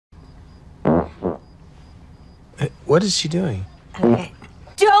What is she doing? Okay.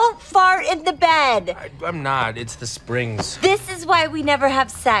 Don't fart in the bed! I'm not. It's the springs. This is why we never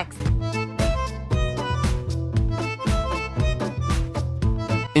have sex.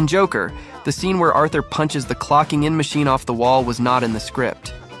 In Joker, the scene where Arthur punches the clocking in machine off the wall was not in the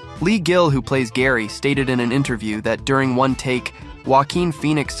script. Lee Gill, who plays Gary, stated in an interview that during one take, Joaquin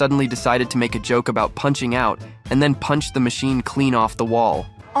Phoenix suddenly decided to make a joke about punching out and then punched the machine clean off the wall.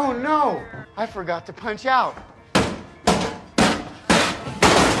 Oh no! I forgot to punch out.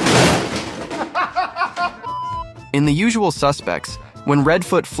 In The Usual Suspects, when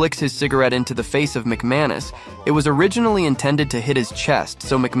Redfoot flicks his cigarette into the face of McManus, it was originally intended to hit his chest,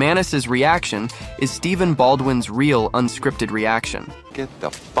 so McManus's reaction is Stephen Baldwin's real unscripted reaction. Get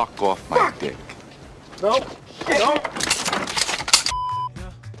the fuck off my dick. Nope. Nope.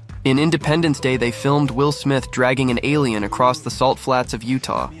 In Independence Day, they filmed Will Smith dragging an alien across the salt flats of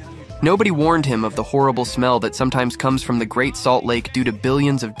Utah. Nobody warned him of the horrible smell that sometimes comes from the Great Salt Lake due to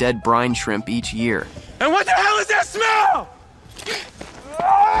billions of dead brine shrimp each year. And what the hell is that smell?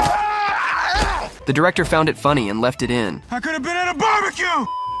 The director found it funny and left it in. I could have been at a barbecue!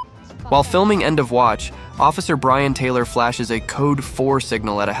 While filming End of Watch, Officer Brian Taylor flashes a Code 4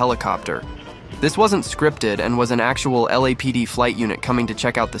 signal at a helicopter. This wasn't scripted and was an actual LAPD flight unit coming to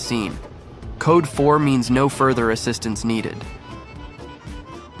check out the scene. Code 4 means no further assistance needed.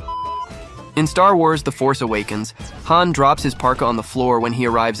 In Star Wars The Force Awakens, Han drops his parka on the floor when he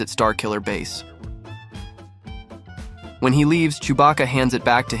arrives at Starkiller Base. When he leaves, Chewbacca hands it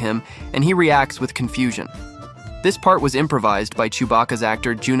back to him, and he reacts with confusion. This part was improvised by Chewbacca's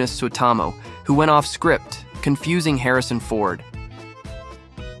actor Joonas Suotamo, who went off script, confusing Harrison Ford.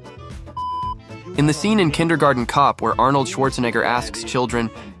 In the scene in Kindergarten Cop where Arnold Schwarzenegger asks children,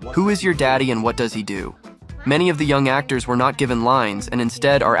 "Who is your daddy and what does he do?" Many of the young actors were not given lines and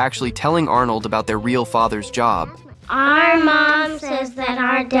instead are actually telling Arnold about their real father's job. Our mom says that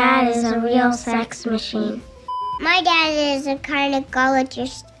our dad is a real sex machine. My dad is a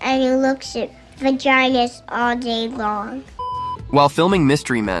gynecologist and he looks at vaginas all day long. While filming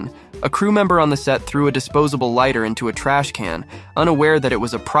Mystery Men, a crew member on the set threw a disposable lighter into a trash can, unaware that it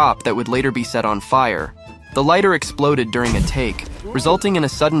was a prop that would later be set on fire. The lighter exploded during a take, resulting in a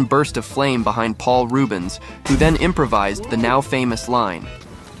sudden burst of flame behind Paul Rubens, who then improvised the now famous line.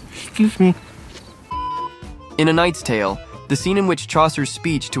 Excuse me. In A Knight's Tale, the scene in which Chaucer's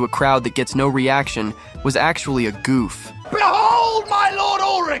speech to a crowd that gets no reaction was actually a goof. Behold, my Lord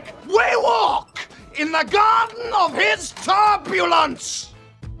Ulrich, we walk in the garden of his turbulence.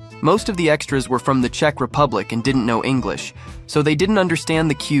 Most of the extras were from the Czech Republic and didn't know English, so they didn't understand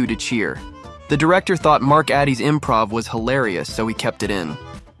the cue to cheer. The director thought Mark Addy's improv was hilarious, so he kept it in.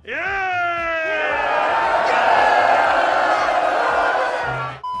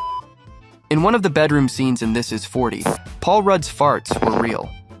 In one of the bedroom scenes in This Is 40, Paul Rudd's farts were real.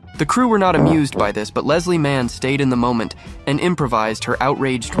 The crew were not amused by this, but Leslie Mann stayed in the moment and improvised her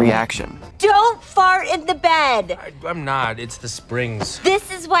outraged reaction. Don't fart in the bed! I'm not. It's the springs.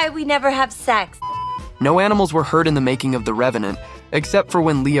 This is why we never have sex. No animals were hurt in the making of The Revenant, except for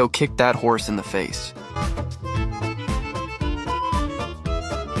when Leo kicked that horse in the face.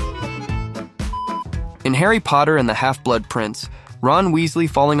 In Harry Potter and the Half-Blood Prince, Ron Weasley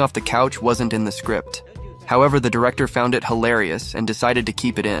falling off the couch wasn't in the script. However, the director found it hilarious and decided to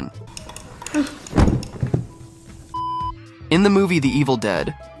keep it in. In the movie The Evil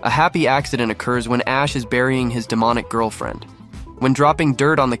Dead, a happy accident occurs when Ash is burying his demonic girlfriend. When dropping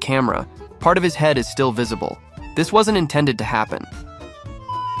dirt on the camera, part of his head is still visible. This wasn't intended to happen.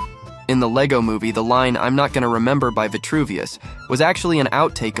 In the Lego Movie, the line, "I'm not gonna remember" by Vitruvius was actually an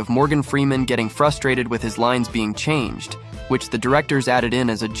outtake of Morgan Freeman getting frustrated with his lines being changed, which the directors added in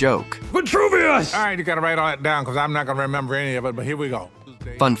as a joke. Vitruvius! All right, you gotta write all that down because I'm not gonna remember any of it, but here we go.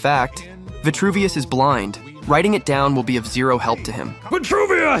 Fun fact, Vitruvius is blind. Writing it down will be of zero help to him.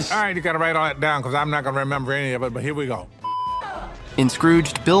 Vitruvius! All right, you gotta write all that down because I'm not gonna remember any of it, but here we go. In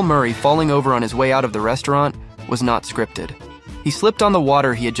Scrooged, Bill Murray falling over on his way out of the restaurant was not scripted. He slipped on the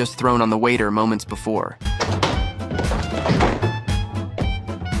water he had just thrown on the waiter moments before.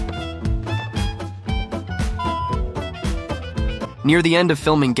 Near the end of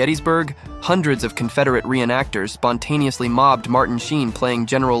filming Gettysburg, hundreds of Confederate reenactors spontaneously mobbed Martin Sheen playing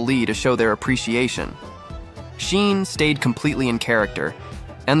General Lee to show their appreciation. Sheen stayed completely in character,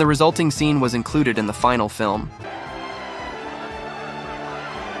 and the resulting scene was included in the final film.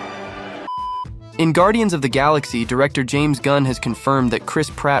 In Guardians of the Galaxy, director James Gunn has confirmed that Chris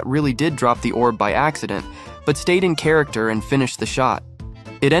Pratt really did drop the orb by accident, but stayed in character and finished the shot.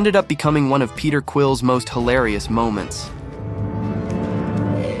 It ended up becoming one of Peter Quill's most hilarious moments.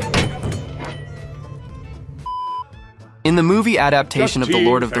 In the movie adaptation of The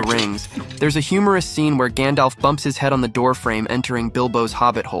Lord of the Rings, there's a humorous scene where Gandalf bumps his head on the doorframe entering Bilbo's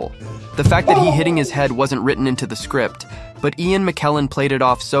hobbit hole. The fact that he hitting his head wasn't written into the script, but Ian McKellen played it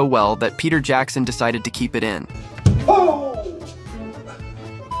off so well that Peter Jackson decided to keep it in.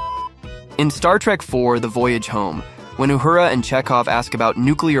 In Star Trek IV: The Voyage Home, when Uhura and Chekhov ask about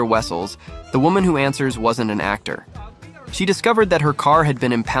nuclear vessels, the woman who answers wasn't an actor. She discovered that her car had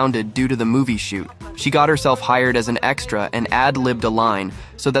been impounded due to the movie shoot. She got herself hired as an extra and ad-libbed a line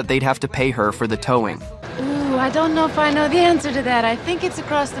so that they'd have to pay her for the towing. Ooh, I don't know if I know the answer to that. I think it's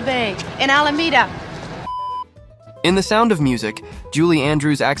across the bay, in Alameda. In The Sound of Music, Julie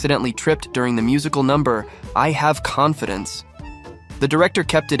Andrews accidentally tripped during the musical number, I Have Confidence. The director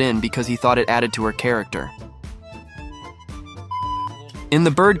kept it in because he thought it added to her character. In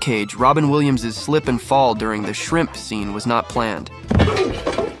The Birdcage, Robin Williams' slip and fall during the shrimp scene was not planned.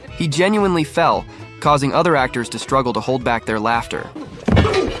 He genuinely fell, causing other actors to struggle to hold back their laughter.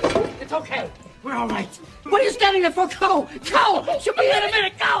 It's okay. We're all right. What are you standing there for? Go! Go! She'll be in a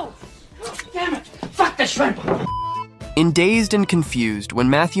minute. Go! Damn it! Fuck the shrimp! In Dazed and Confused, when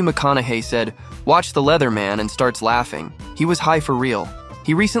Matthew McConaughey said, "Watch The Leather Man," and starts laughing, he was high for real.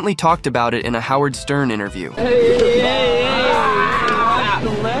 He recently talked about it in a Howard Stern interview.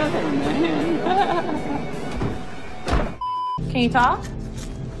 Can you talk?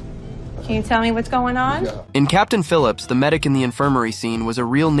 Can you tell me what's going on? In Captain Phillips, the medic in the infirmary scene was a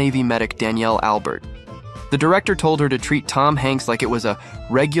real Navy medic, Danielle Albert. The director told her to treat Tom Hanks like it was a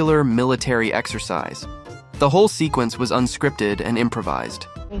regular military exercise. The whole sequence was unscripted and improvised.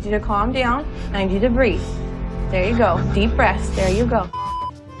 I need you to calm down. I need you to breathe. There you go. Deep breaths. There you go.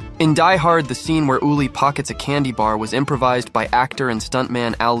 In Die Hard, the scene where Uli pockets a candy bar was improvised by actor and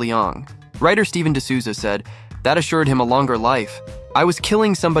stuntman Al Leong. Writer Steven D'Souza said, "That assured him a longer life. I was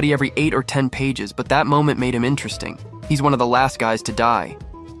killing somebody every 8 or 10 pages, but that moment made him interesting. He's one of the last guys to die."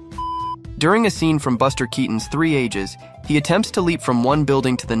 During a scene from Buster Keaton's 3 Ages, he attempts to leap from one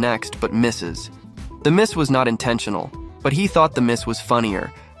building to the next, but misses. The miss was not intentional, but he thought the miss was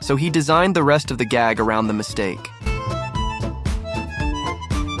funnier, so he designed the rest of the gag around the mistake.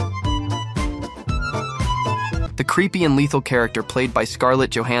 The creepy and lethal character played by Scarlett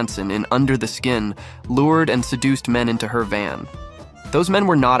Johansson in Under the Skin lured and seduced men into her van. Those men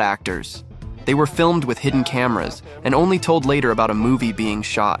were not actors. They were filmed with hidden cameras and only told later about a movie being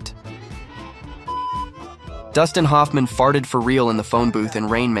shot. Dustin Hoffman farted for real in the phone booth in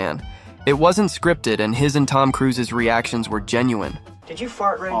Rain Man. It wasn't scripted, and his and Tom Cruise's reactions were genuine. Did you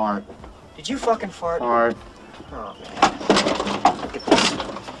fart, Ray? Fart. Did you fucking fart? Fart. Oh, man. Look at this.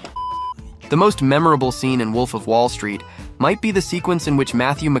 The most memorable scene in Wolf of Wall Street might be the sequence in which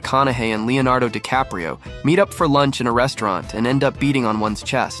Matthew McConaughey and Leonardo DiCaprio meet up for lunch in a restaurant and end up beating on one's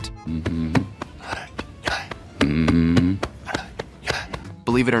chest.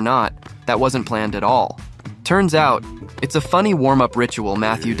 Believe it or not, that wasn't planned at all. Turns out, it's a funny warm-up ritual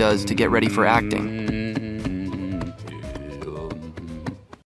Matthew does to get ready for acting.